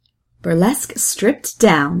Burlesque Stripped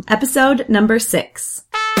Down, episode number 6.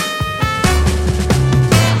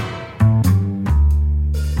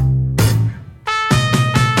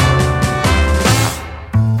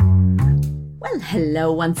 Well,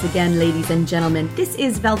 hello once again, ladies and gentlemen. This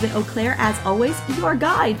is Velvet Eau Claire, as always, your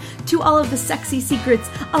guide to all of the sexy secrets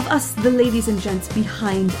of us, the ladies and gents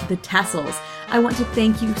behind the tassels. I want to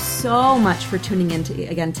thank you so much for tuning in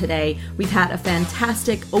again today. We've had a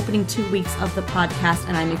fantastic opening 2 weeks of the podcast,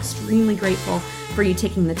 and I'm extremely grateful for you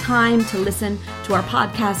taking the time to listen to our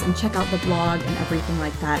podcast and check out the blog and everything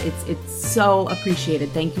like that. It's so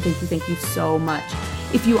appreciated. Thank you so much.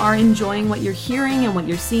 If you are enjoying what you're hearing and what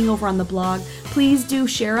you're seeing over on the blog, please do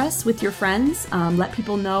share us with your friends. Let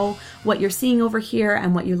people know what you're seeing over here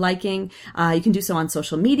and what you're liking. You can do so on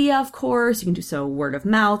social media, of course. You can do so word of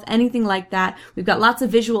mouth, anything like that. We've got lots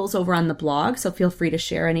of visuals over on the blog, so feel free to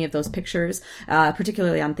share any of those pictures,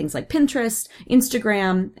 particularly on things like Pinterest,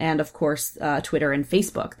 Instagram, and of course, Twitter and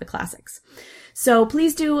Facebook, the classics. So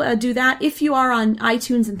please do that. If you are on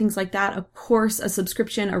iTunes and things like that, of course, a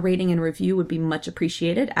subscription, a rating, and review would be much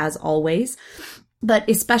appreciated, as always. But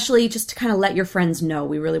especially just to kind of let your friends know,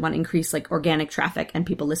 we really want to increase like organic traffic and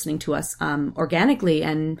people listening to us organically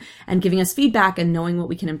and giving us feedback and knowing what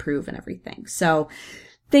we can improve and everything. So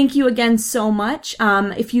thank you again so much.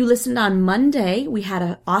 If you listened on Monday, we had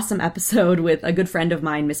an awesome episode with a good friend of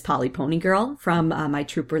mine, Miss Polly Ponygirl from my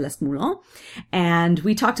troupe Burlesque Moulin. And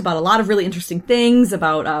we talked about a lot of really interesting things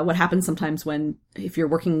about what happens sometimes if you're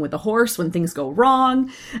working with a horse, when things go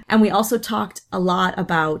wrong. And we also talked a lot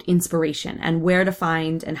about inspiration and where to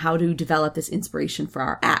find and how to develop this inspiration for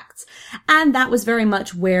our acts. And that was very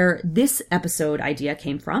much where this episode idea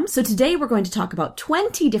came from. So today we're going to talk about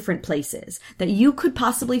 20 different places that you could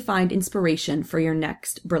possibly find inspiration for your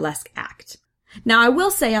next burlesque act. Now, I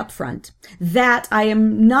will say up front that I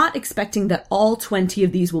am not expecting that all 20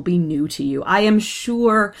 of these will be new to you. I am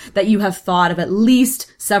sure that you have thought of at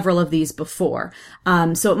least several of these before.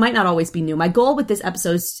 So it might not always be new. My goal with this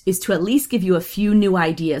episode is to at least give you a few new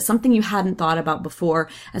ideas, something you hadn't thought about before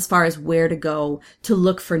as far as where to go to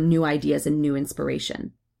look for new ideas and new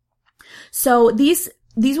inspiration. So these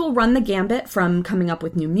will run the gambit from coming up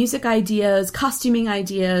with new music ideas, costuming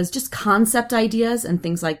ideas, just concept ideas, and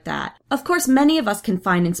things like that. Of course, many of us can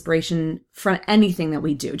find inspiration from anything that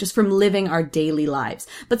we do, just from living our daily lives.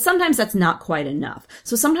 But sometimes that's not quite enough.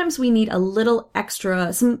 So sometimes we need a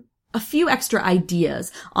few extra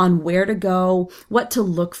ideas on where to go, what to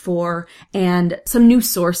look for, and some new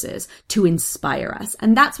sources to inspire us.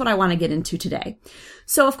 And that's what I want to get into today.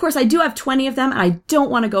 So, of course, I do have 20 of them, and I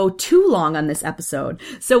don't want to go too long on this episode.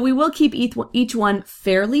 So we will keep each one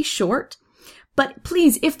fairly short. But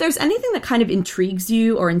please, if there's anything that kind of intrigues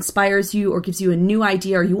you or inspires you or gives you a new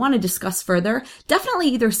idea or you want to discuss further, definitely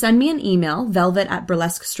either send me an email,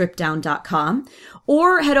 velvet@burlesquestrippeddown.com,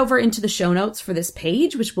 or head over into the show notes for this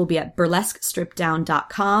page, which will be at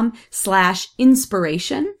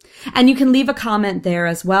burlesquestrippeddown.com/inspiration. And you can leave a comment there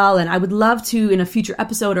as well. And I would love to, in a future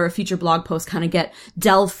episode or a future blog post, kind of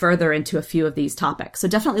delve further into a few of these topics. So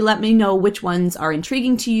definitely let me know which ones are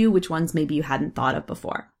intriguing to you, which ones maybe you hadn't thought of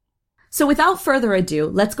before. So without further ado,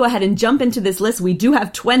 let's go ahead and jump into this list. We do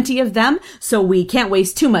have 20 of them, so we can't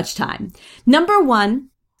waste too much time. Number 1,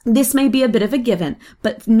 this may be a bit of a given,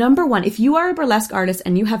 but number 1, if you are a burlesque artist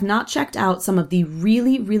and you have not checked out some of the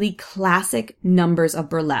really, really classic numbers of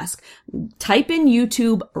burlesque, type in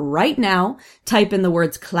YouTube right now, type in the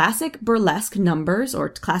words classic burlesque numbers or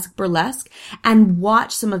classic burlesque, and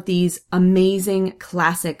watch some of these amazing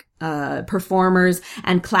classic performers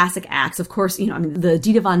and classic acts. Of course, the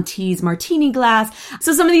Dita Von Teese martini glass.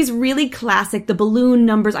 So some of these really classic, the balloon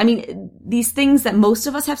numbers. These things that most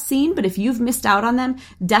of us have seen, but if you've missed out on them,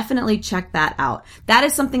 definitely check that out. That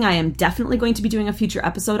is something I am definitely going to be doing a future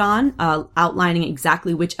episode on, outlining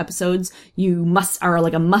exactly which episodes are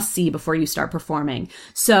like a must see before you start performing.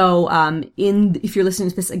 So, if you're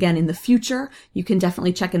listening to this again in the future, you can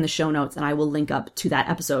definitely check in the show notes and I will link up to that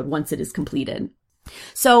episode once it is completed.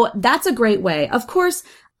 So that's a great way. Of course,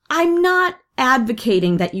 I'm not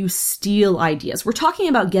advocating that you steal ideas. We're talking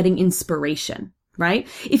about getting inspiration, right?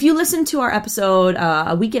 If you listened to our episode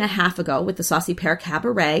a week and a half ago with the Saucy Pear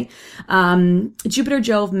Cabaret, Jupiter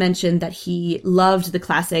Jove mentioned that he loved the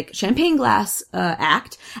classic champagne glass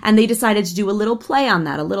act, and they decided to do a little play on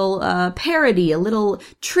that, a little parody, a little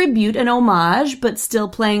tribute, an homage, but still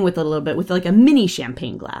playing with a little bit with like a mini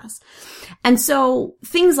champagne glass. And so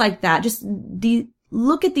things like that, just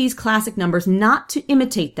look at these classic numbers, not to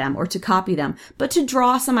imitate them or to copy them, but to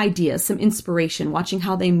draw some ideas, some inspiration, watching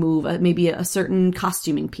how they move, maybe a certain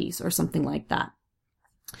costuming piece or something like that.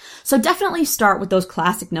 So definitely start with those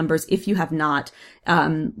classic numbers if you have not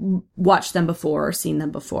watched them before or seen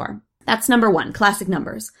them before. That's number one, classic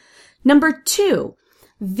numbers. Number two,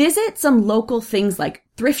 visit some local things like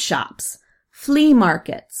thrift shops, flea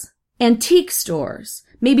markets, antique stores,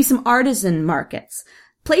 maybe some artisan markets,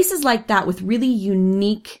 places like that with really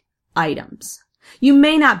unique items. You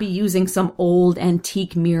may not be using some old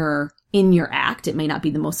antique mirror in your act. It may not be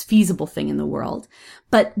the most feasible thing in the world,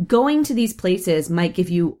 but going to these places might give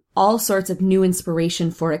you all sorts of new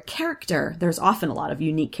inspiration for a character. There's often a lot of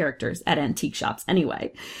unique characters at antique shops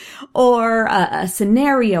anyway, or a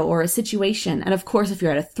scenario or a situation. And of course, if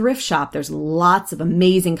you're at a thrift shop, there's lots of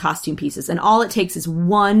amazing costume pieces, and all it takes is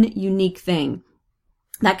one unique thing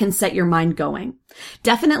that can set your mind going.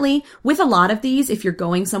 Definitely, with a lot of these, if you're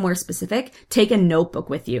going somewhere specific, take a notebook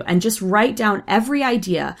with you and just write down every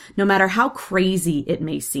idea, no matter how crazy it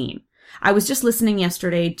may seem. I was just listening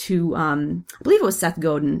yesterday to, I believe it was Seth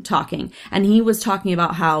Godin talking, and he was talking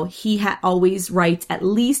about how he always writes at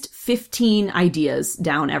least 15 ideas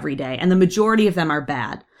down every day, and the majority of them are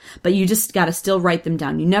bad, but you just gotta still write them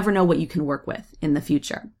down. You never know what you can work with in the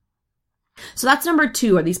future. So that's number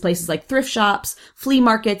two, are these places like thrift shops, flea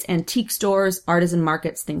markets, antique stores, artisan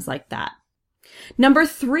markets, things like that. Number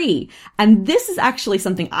three, and this is actually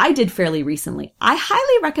something I did fairly recently. I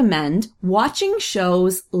highly recommend watching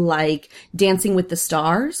shows like Dancing with the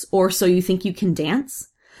Stars or So You Think You Can Dance.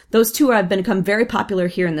 Those two have become very popular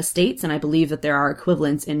here in the States, and I believe that there are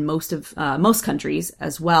equivalents in most countries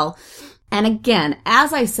as well. And again,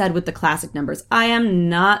 as I said with the classic numbers, I am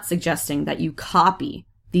not suggesting that you copy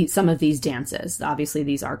some of these dances. Obviously,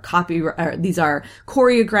 these are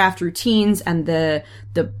choreographed routines, and the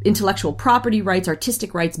intellectual property rights,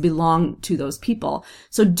 artistic rights belong to those people.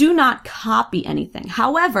 So do not copy anything.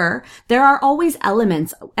 However, there are always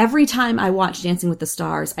elements. Every time I watch Dancing with the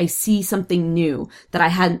Stars, I see something new that I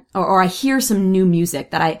hadn't, or I hear some new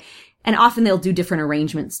music and often they'll do different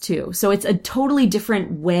arrangements too. So it's a totally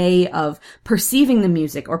different way of perceiving the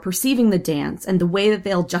music or perceiving the dance, and the way that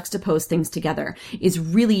they'll juxtapose things together is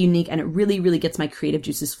really unique, and it really, really gets my creative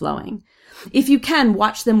juices flowing. If you can,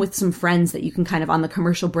 watch them with some friends that you can kind of on the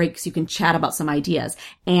commercial breaks, you can chat about some ideas.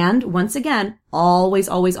 And once again, always,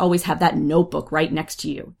 always, always have that notebook right next to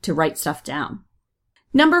you to write stuff down.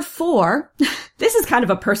 Number 4, this is kind of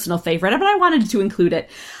a personal favorite, but I wanted to include it.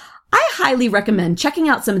 I highly recommend checking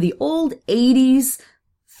out some of the old 80s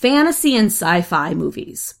fantasy and sci-fi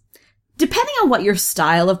movies. Depending on what your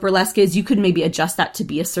style of burlesque is, you could maybe adjust that to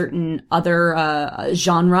be a certain other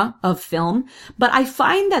genre of film. But I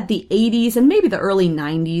find that the 80s and maybe the early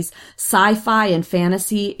 90s sci-fi and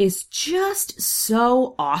fantasy is just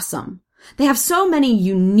so awesome. They have so many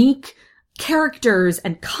unique characters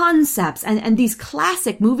and concepts, and these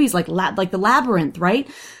classic movies like The Labyrinth, right?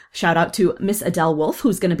 Shout out to Miss Adele Wolfe,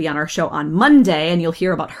 who's going to be on our show on Monday, and you'll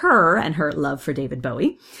hear about her and her love for David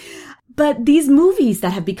Bowie. But these movies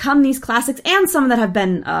that have become these classics, and some that have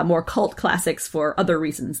been more cult classics for other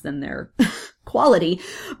reasons than their quality,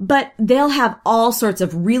 but they'll have all sorts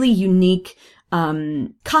of really unique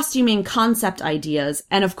costuming concept ideas.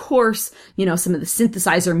 And of course, you know, some of the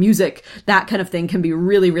synthesizer music, that kind of thing can be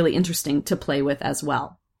really, really interesting to play with as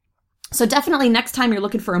well. So definitely next time you're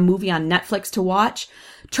looking for a movie on Netflix to watch,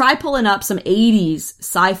 try pulling up some 80s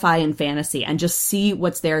sci-fi and fantasy and just see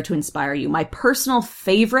what's there to inspire you. My personal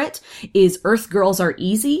favorite is Earth Girls Are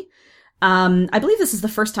Easy. I believe this is the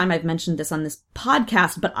first time I've mentioned this on this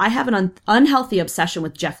podcast, but I have an unhealthy obsession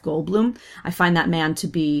with Jeff Goldblum. I find that man to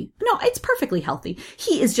be, no, it's perfectly healthy.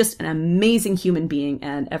 He is just an amazing human being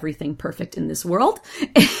and everything perfect in this world.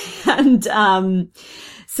 And,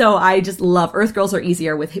 so I just love Earth Girls Are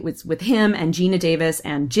Easier with him and Gina Davis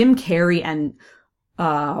and Jim Carrey and,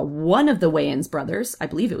 one of the Wayans brothers. I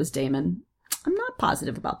believe it was Damon. I'm not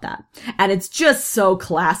positive about that. And it's just so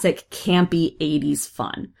classic, campy 80s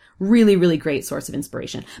fun. Really, really great source of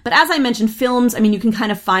inspiration. But as I mentioned, films, I mean, you can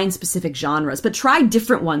kind of find specific genres, but try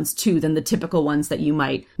different ones too than the typical ones that you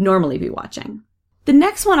might normally be watching. The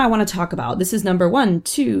next one I want to talk about, this is number 1,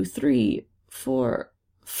 2, 3, 4,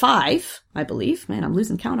 5, I believe. Man, I'm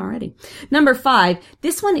losing count already. Number 5,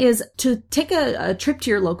 this one is to take a trip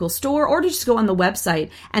to your local store or to just go on the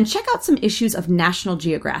website and check out some issues of National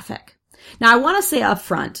Geographic. Now, I want to say up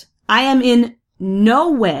front, I am in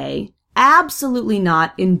no way, absolutely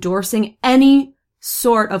not endorsing any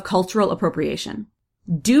sort of cultural appropriation.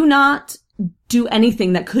 Do not do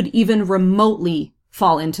anything that could even remotely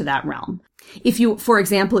fall into that realm. If you, for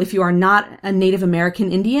example, if you are not a Native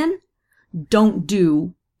American Indian, don't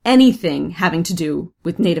do anything having to do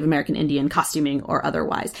with Native American Indian costuming or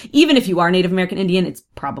otherwise. Even if you are Native American Indian, it's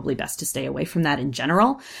probably best to stay away from that in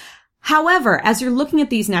general. However, as you're looking at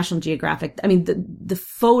these National Geographic, I mean, the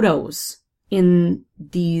photos in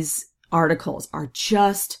these articles are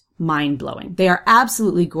just mind-blowing. They are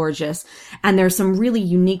absolutely gorgeous, and there's some really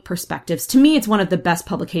unique perspectives. To me, it's one of the best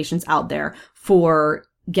publications out there for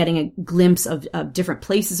getting a glimpse of different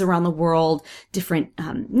places around the world, different,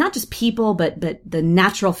 not just people, but the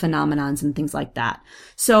natural phenomenons and things like that.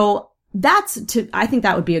 So I think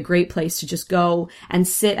that would be a great place to just go and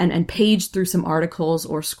sit and page through some articles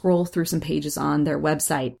or scroll through some pages on their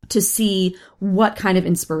website to see what kind of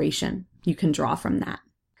inspiration you can draw from that.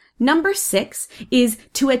 Number 6 is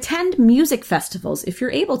to attend music festivals if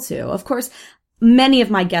you're able to. Of course, many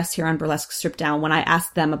of my guests here on Burlesque Stripped Down, when I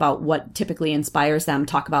ask them about what typically inspires them,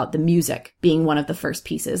 talk about the music being one of the first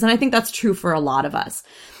pieces. And I think that's true for a lot of us.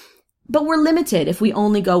 But we're limited if we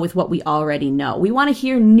only go with what we already know. We want to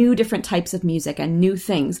hear new different types of music and new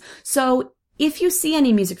things. So if you see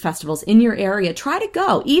any music festivals in your area, try to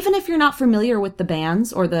go. Even if you're not familiar with the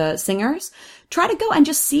bands or the singers, try to go and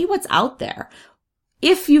just see what's out there.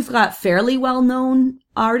 If you've got fairly well-known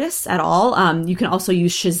artists at all, you can also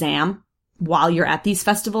use Shazam while you're at these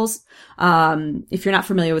festivals. If you're not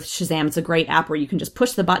familiar with Shazam, it's a great app where you can just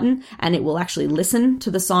push the button and it will actually listen to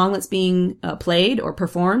the song that's being played or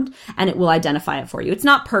performed, and it will identify it for you. It's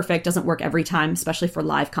not perfect, doesn't work every time, especially for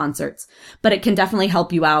live concerts, but it can definitely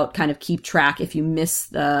help you out, kind of keep track if you miss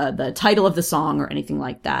the title of the song or anything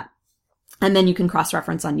like that. And then you can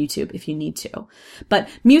cross-reference on YouTube if you need to. But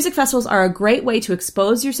music festivals are a great way to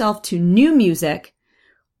expose yourself to new music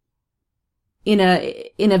in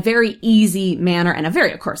a very easy manner and a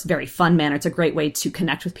very, of course, very fun manner. It's a great way to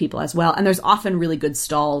connect with people as well. And there's often really good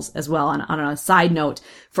stalls as well on a side note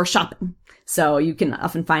for shopping. So you can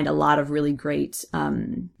often find a lot of really great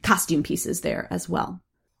costume pieces there as well.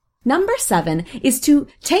 Number 7 is to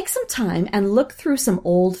take some time and look through some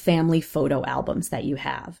old family photo albums that you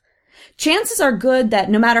have. Chances are good that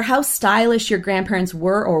no matter how stylish your grandparents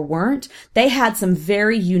were or weren't, they had some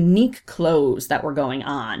very unique clothes that were going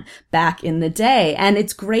on back in the day. And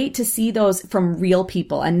it's great to see those from real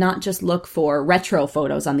people and not just look for retro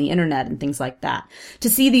photos on the internet and things like that. To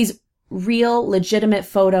see these real, legitimate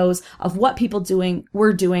photos of what people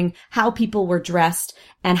were doing, how people were dressed,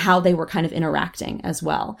 and how they were kind of interacting as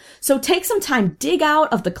well. So take some time, dig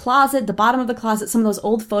out of the closet, the bottom of the closet, some of those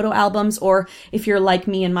old photo albums, or if you're like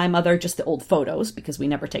me and my mother, just the old photos, because we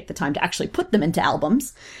never take the time to actually put them into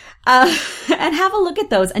albums, and have a look at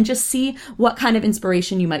those and just see what kind of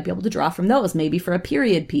inspiration you might be able to draw from those, maybe for a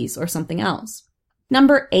period piece or something else.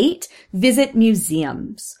 Number 8, visit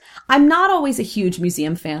museums. I'm not always a huge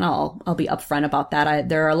museum fan. I'll be upfront about that.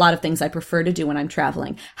 There are a lot of things I prefer to do when I'm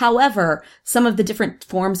traveling. However, some of the different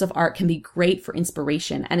forms of art can be great for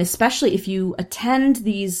inspiration, and especially if you attend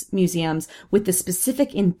these museums with the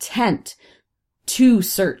specific intent to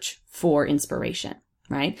search for inspiration.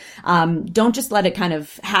 Right? Don't just let it kind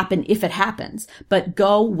of happen if it happens, but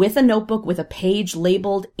go with a notebook with a page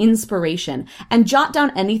labeled inspiration and jot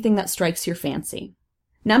down anything that strikes your fancy.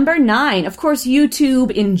 Number 9, of course,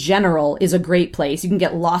 YouTube in general is a great place. You can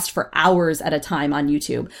get lost for hours at a time on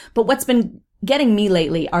YouTube. But what's been getting me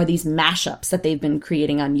lately are these mashups that they've been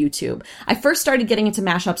creating on YouTube. I first started getting into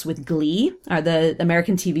mashups with Glee, or the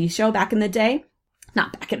American TV show back in the day.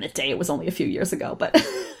 Not back in the day, it was only a few years ago, but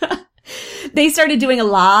they started doing a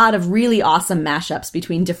lot of really awesome mashups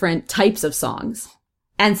between different types of songs.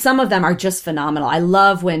 And some of them are just phenomenal. I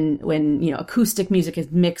love when, acoustic music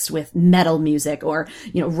is mixed with metal music or,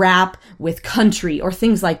 rap with country or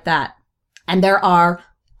things like that. And there are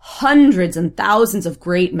hundreds and thousands of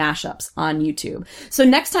great mashups on YouTube. So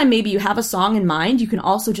next time maybe you have a song in mind, you can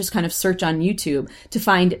also just kind of search on YouTube to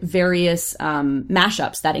find various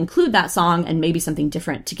mashups that include that song and maybe something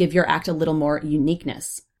different to give your act a little more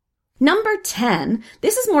uniqueness. Number 10,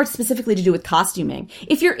 this is more specifically to do with costuming.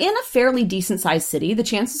 If you're in a fairly decent-sized city, the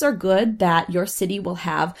chances are good that your city will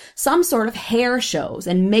have some sort of hair shows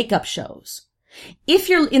and makeup shows. If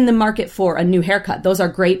you're in the market for a new haircut, those are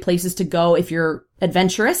great places to go if you're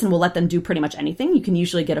adventurous, and we'll let them do pretty much anything. You can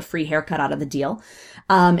usually get a free haircut out of the deal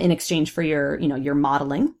in exchange for your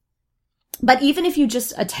modeling. But even if you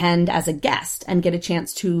just attend as a guest and get a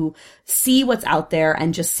chance to see what's out there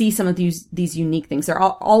and just see some of these unique things, there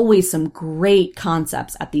are always some great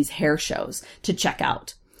concepts at these hair shows to check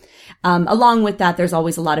out. Along with that, there's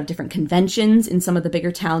always a lot of different conventions in some of the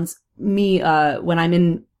bigger towns. When I'm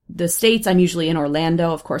in the States, I'm usually in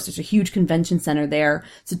Orlando. Of course, there's a huge convention center there.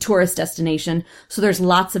 It's a tourist destination. So there's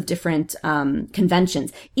lots of different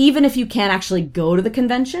conventions. Even if you can't actually go to the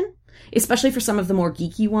convention, especially for some of the more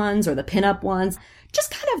geeky ones or the pinup ones,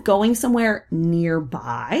 just kind of going somewhere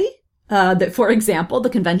nearby For example, the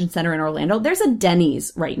convention center in Orlando, there's a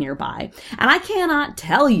Denny's right nearby. And I cannot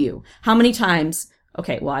tell you how many times,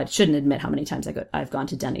 okay, well, I shouldn't admit how many times I've gone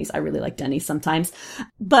to Denny's. I really like Denny's sometimes.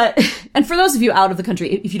 But, and for those of you out of the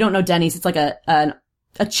country, if you don't know Denny's, it's like a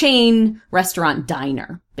chain restaurant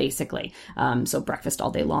diner, basically. So breakfast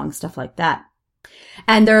all day long, stuff like that.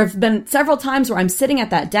 And there have been several times where I'm sitting at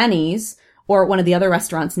that Denny's or one of the other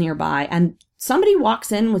restaurants nearby, and somebody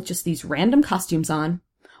walks in with just these random costumes on,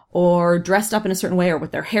 or dressed up in a certain way, or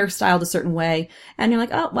with their hair styled a certain way. And you're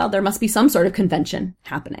like, oh, well, there must be some sort of convention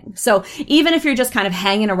happening. So even if you're just kind of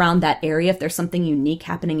hanging around that area, if there's something unique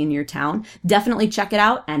happening in your town, definitely check it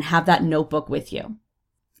out and have that notebook with you.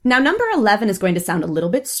 Now, number 11 is going to sound a little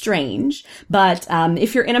bit strange, but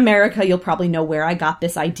if you're in America, you'll probably know where I got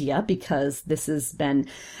this idea, because this has been,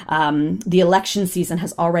 the election season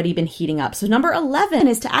has already been heating up. So number 11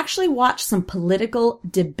 is to actually watch some political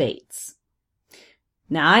debates.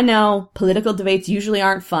 Now, I know political debates usually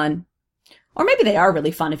aren't fun, or maybe they are really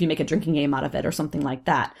fun if you make a drinking game out of it or something like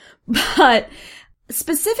that. But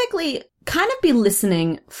specifically, kind of be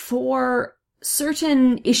listening for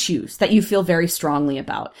certain issues that you feel very strongly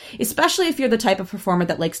about, especially if you're the type of performer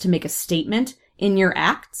that likes to make a statement in your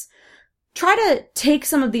acts. Try to take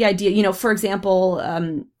some of the idea, for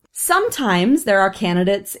example, sometimes there are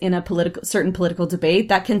candidates in a certain political debate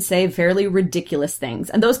that can say fairly ridiculous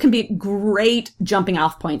things, and those can be great jumping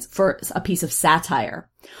off points for a piece of satire.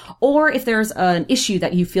 Or if there's an issue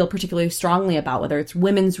that you feel particularly strongly about, whether it's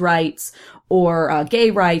women's rights or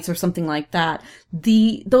gay rights or something like that,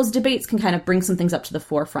 those debates can kind of bring some things up to the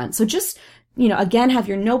forefront. So just, again, have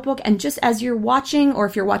your notebook, and just as you're watching, or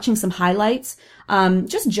if you're watching some highlights,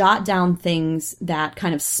 just jot down things that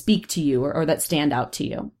kind of speak to you or that stand out to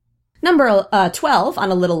you. Number 12,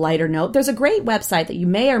 on a little lighter note, there's a great website that you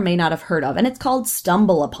may or may not have heard of, and it's called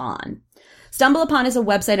StumbleUpon. StumbleUpon is a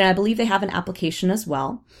website, and I believe they have an application as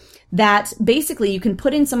well, that basically you can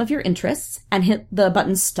put in some of your interests and hit the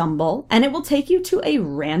button stumble, and it will take you to a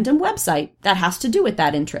random website that has to do with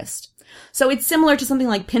that interest. So it's similar to something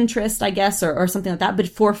like Pinterest, I guess, or something like that, but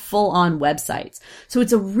for full-on websites. So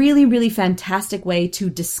it's a really, really fantastic way to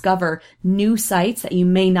discover new sites that you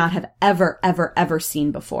may not have ever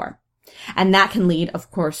seen before. And that can lead,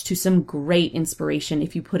 of course, to some great inspiration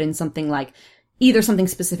if you put in something like either something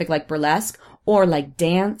specific like burlesque, or like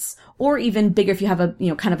dance, or even bigger if you have a,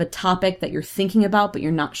 kind of a topic that you're thinking about, but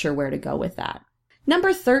you're not sure where to go with that.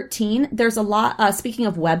 Number 13, there's a lot, speaking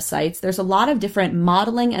of websites, there's a lot of different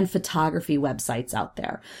modeling and photography websites out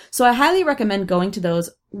there. So I highly recommend going to those.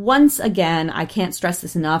 Once again, I can't stress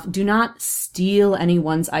this enough, do not steal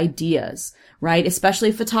anyone's ideas, right?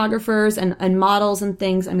 Especially photographers and models and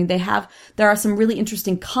things. I mean, there are some really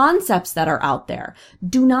interesting concepts that are out there.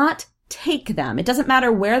 Do not take them. It doesn't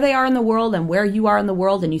matter where they are in the world and where you are in the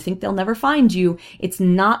world and you think they'll never find you. It's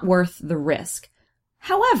not worth the risk.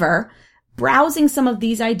 However, browsing some of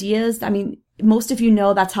these ideas, I mean, most of you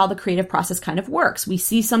know that's how the creative process kind of works. We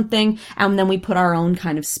see something and then we put our own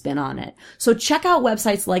kind of spin on it. So check out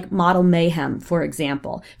websites like Model Mayhem, for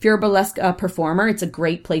example. If you're a burlesque performer, it's a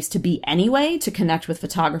great place to be anyway, to connect with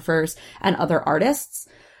photographers and other artists.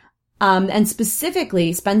 And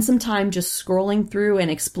specifically spend some time just scrolling through and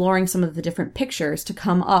exploring some of the different pictures to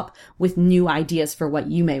come up with new ideas for what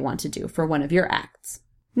you may want to do for one of your acts.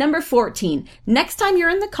 Number 14, next time you're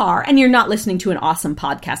in the car, and you're not listening to an awesome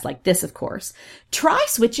podcast like this, of course, try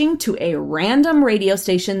switching to a random radio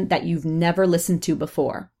station that you've never listened to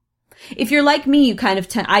before. If you're like me,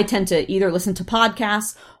 I tend to either listen to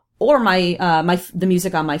podcasts or the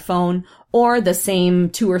music on my phone, or the same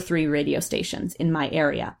 2 or 3 radio stations in my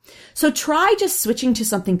area. So try just switching to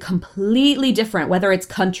something completely different, whether it's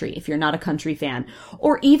country, if you're not a country fan,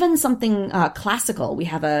 or even something classical. We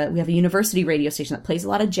have a university radio station that plays a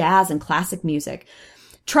lot of jazz and classic music.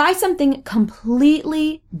 Try something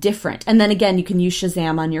completely different. And then again, you can use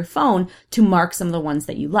Shazam on your phone to mark some of the ones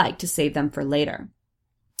that you like to save them for later.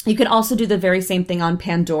 You can also do the very same thing on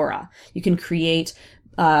Pandora. You can create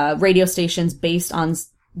radio stations based on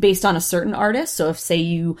a certain artist. So if, say,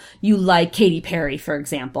 you like Katy Perry, for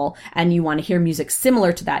example, and you want to hear music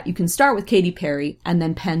similar to that, you can start with Katy Perry, and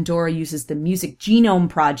then Pandora uses the Music Genome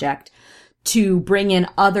Project to bring in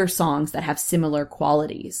other songs that have similar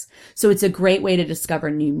qualities. So it's a great way to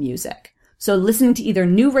discover new music. So listening to either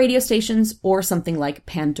new radio stations or something like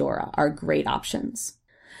Pandora are great options.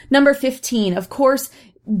 Number 15, of course,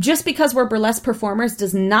 just because we're burlesque performers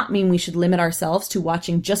does not mean we should limit ourselves to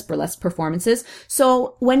watching just burlesque performances.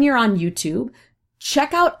 So when you're on YouTube,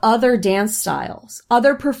 Check out other dance styles,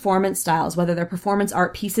 other performance styles, whether they're performance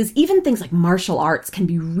art pieces, even things like martial arts can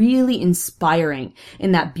be really inspiring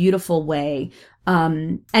in that beautiful way.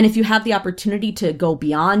 And if you have the opportunity to go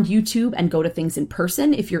beyond YouTube and go to things in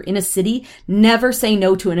person, if you're in a city, never say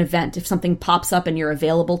no to an event. If something pops up and you're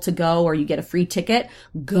available to go or you get a free ticket,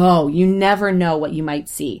 go. You never know what you might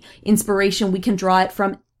see. Inspiration, we can draw it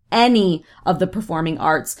from any of the performing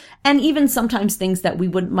arts, and even sometimes things that we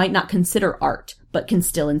might not consider art, but can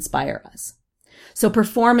still inspire us. So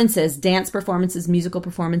performances, dance performances, musical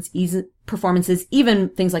performances, even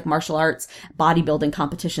things like martial arts, bodybuilding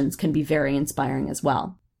competitions can be very inspiring as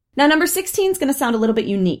well. Now, number 16 is going to sound a little bit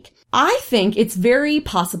unique. I think it's very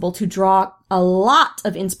possible to draw a lot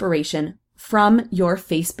of inspiration from your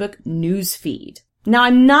Facebook news feed. Now,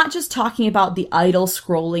 I'm not just talking about the idle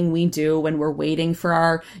scrolling we do when we're waiting for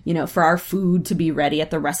our food to be ready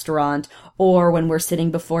at the restaurant or when we're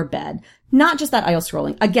sitting before bed. Not just that idle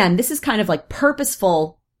scrolling. Again, this is kind of like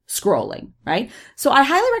purposeful scrolling, right? So I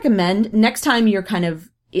highly recommend next time you're kind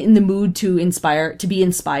of in the mood to be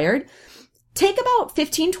inspired, take about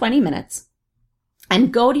 15, 20 minutes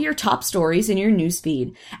and go to your top stories in your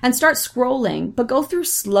newsfeed and start scrolling, but go through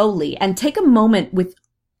slowly and take a moment with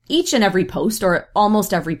each and every post or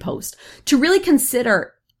almost every post to really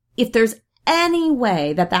consider if there's any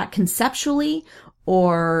way that conceptually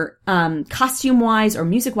or costume-wise or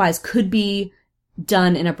music-wise could be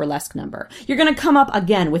done in a burlesque number. You're going to come up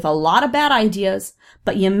again with a lot of bad ideas,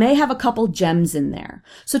 but you may have a couple gems in there.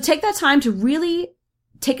 So take that time to really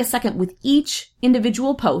take a second with each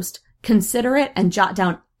individual post, consider it, and jot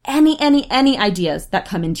down any ideas that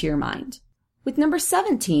come into your mind. With number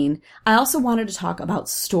 17, I also wanted to talk about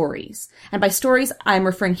stories. And by stories, I'm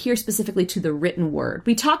referring here specifically to the written word.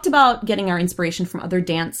 We talked about getting our inspiration from other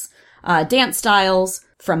dance styles,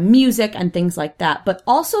 from music and things like that. But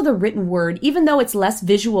also the written word, even though it's less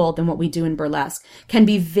visual than what we do in burlesque, can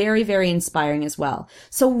be very, very inspiring as well.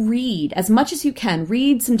 So read as much as you can.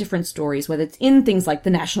 Read some different stories, whether it's in things like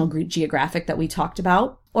the National Geographic that we talked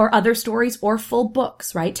about, or other stories, or full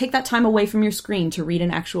books, right? Take that time away from your screen to read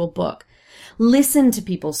an actual book. Listen to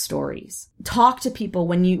people's stories. Talk to people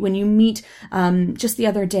when you meet. Just the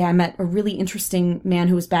other day, I met a really interesting man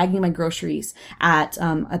who was bagging my groceries at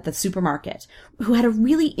the supermarket, who had a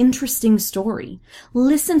really interesting story.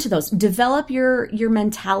 Listen to those. Develop your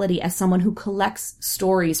mentality as someone who collects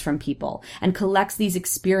stories from people and collects these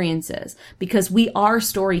experiences, because we are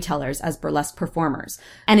storytellers as burlesque performers.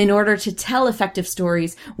 And in order to tell effective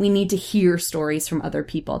stories, we need to hear stories from other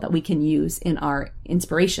people that we can use in our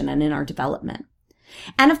inspiration and in our development.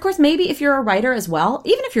 And of course, maybe if you're a writer as well,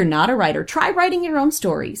 even if you're not a writer, try writing your own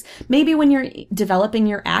stories. Maybe when you're developing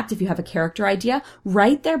your act, if you have a character idea,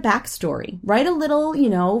 write their backstory. Write a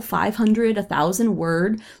little, 500, 1,000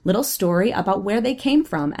 word little story about where they came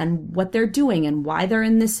from and what they're doing and why they're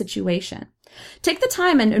in this situation. Take the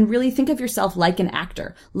time and really think of yourself like an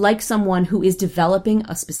actor, like someone who is developing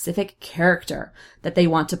a specific character that they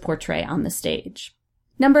want to portray on the stage.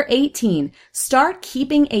 Number 18, start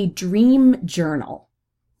keeping a dream journal,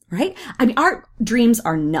 right? I mean, our dreams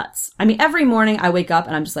are nuts. I mean, every morning I wake up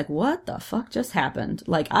and I'm just like, what the fuck just happened?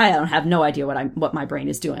 Like, I don't have no idea what my brain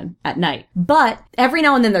is doing at night. But every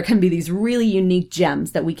now and then there can be these really unique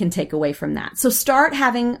gems that we can take away from that. So start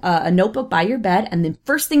having a notebook by your bed, and the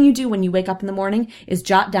first thing you do when you wake up in the morning is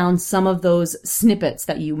jot down some of those snippets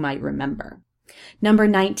that you might remember. Number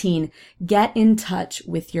 19, get in touch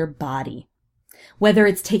with your body. Whether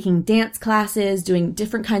it's taking dance classes, doing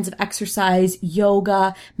different kinds of exercise,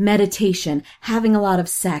 yoga, meditation, having a lot of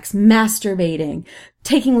sex, masturbating,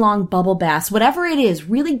 taking long bubble baths, whatever it is,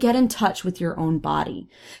 really get in touch with your own body.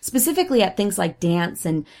 Specifically at things like dance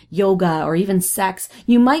and yoga or even sex,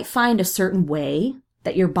 you might find a certain way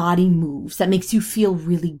that your body moves that makes you feel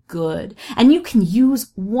really good. And you can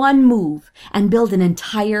use one move and build an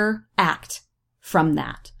entire act from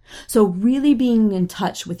that. So really being in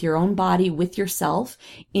touch with your own body, with yourself,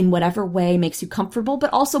 in whatever way makes you comfortable,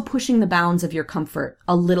 but also pushing the bounds of your comfort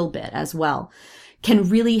a little bit as well, can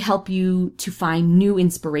really help you to find new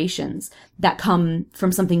inspirations that come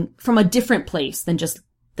from a different place than just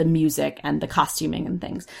the music and the costuming and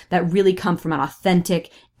things, that really come from an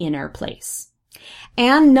authentic inner place.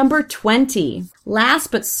 And number 20,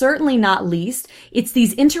 last but certainly not least, it's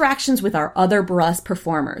these interactions with our other burlesque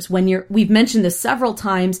performers. We've mentioned this several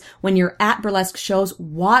times, when you're at burlesque shows,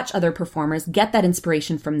 watch other performers, get that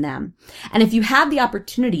inspiration from them. And if you have the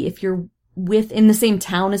opportunity, if you're in the same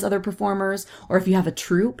town as other performers, or if you have a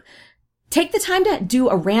troupe, Take the time to do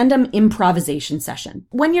a random improvisation session.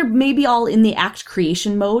 When you're maybe all in the act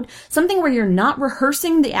creation mode, something where you're not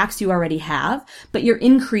rehearsing the acts you already have, but you're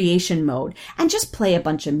in creation mode, and just play a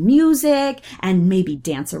bunch of music and maybe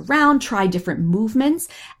dance around, try different movements,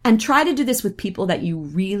 and try to do this with people that you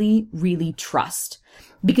really, really trust.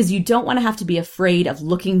 Because you don't want to have to be afraid of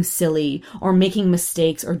looking silly or making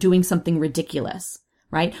mistakes or doing something ridiculous.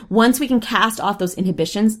 Right? Once we can cast off those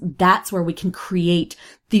inhibitions, that's where we can create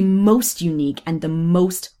the most unique and the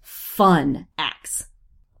most fun acts.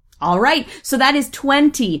 All right. So that is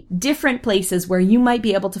 20 different places where you might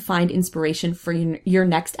be able to find inspiration for your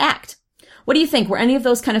next act. What do you think? Were any of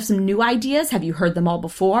those kind of some new ideas? Have you heard them all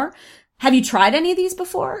before? Have you tried any of these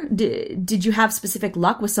before? Did you have specific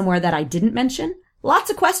luck with somewhere that I didn't mention?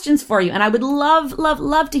 Lots of questions for you, and I would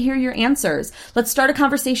love to hear your answers. Let's start a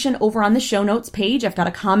conversation over on the show notes page. I've got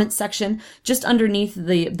a comment section just underneath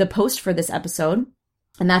the post for this episode,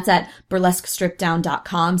 and that's at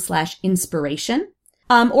burlesquestripdown.com/inspiration.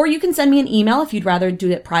 Or you can send me an email if you'd rather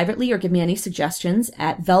do it privately or give me any suggestions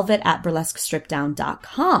at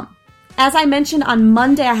velvet@burlesquestripdown.com. As I mentioned on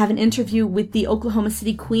Monday, I have an interview with the Oklahoma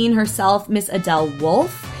City Queen herself, Miss Adele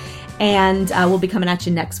Wolf. And we'll be coming at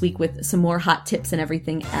you next week with some more hot tips and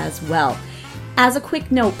everything as well. As a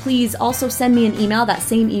quick note, please also send me an email, that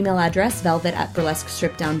same email address,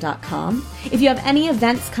 velvet@burlesquestripdown.com. If you have any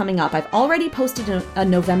events coming up, I've already posted a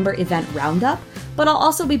November event roundup, but I'll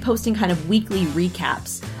also be posting kind of weekly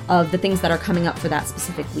recaps of the things that are coming up for that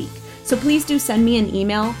specific week. So please do send me an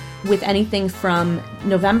email with anything from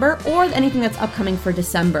November or anything that's upcoming for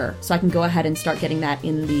December, so I can go ahead and start getting that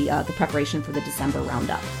in the preparation for the December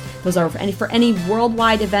roundup. Those are for any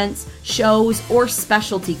worldwide events, shows, or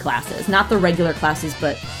specialty classes. Not the regular classes,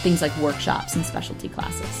 but things like workshops and specialty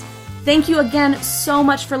classes. Thank you again so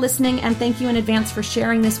much for listening, and thank you in advance for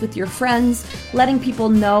sharing this with your friends, letting people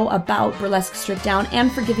know about Burlesque Stripped Down,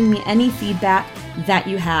 and for giving me any feedback that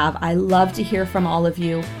you have. I love to hear from all of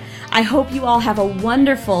you. I hope you all have a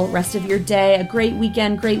wonderful rest of your day, a great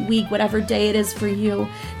weekend, great week, whatever day it is for you.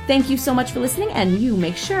 Thank you so much for listening, and you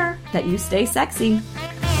make sure that you stay sexy.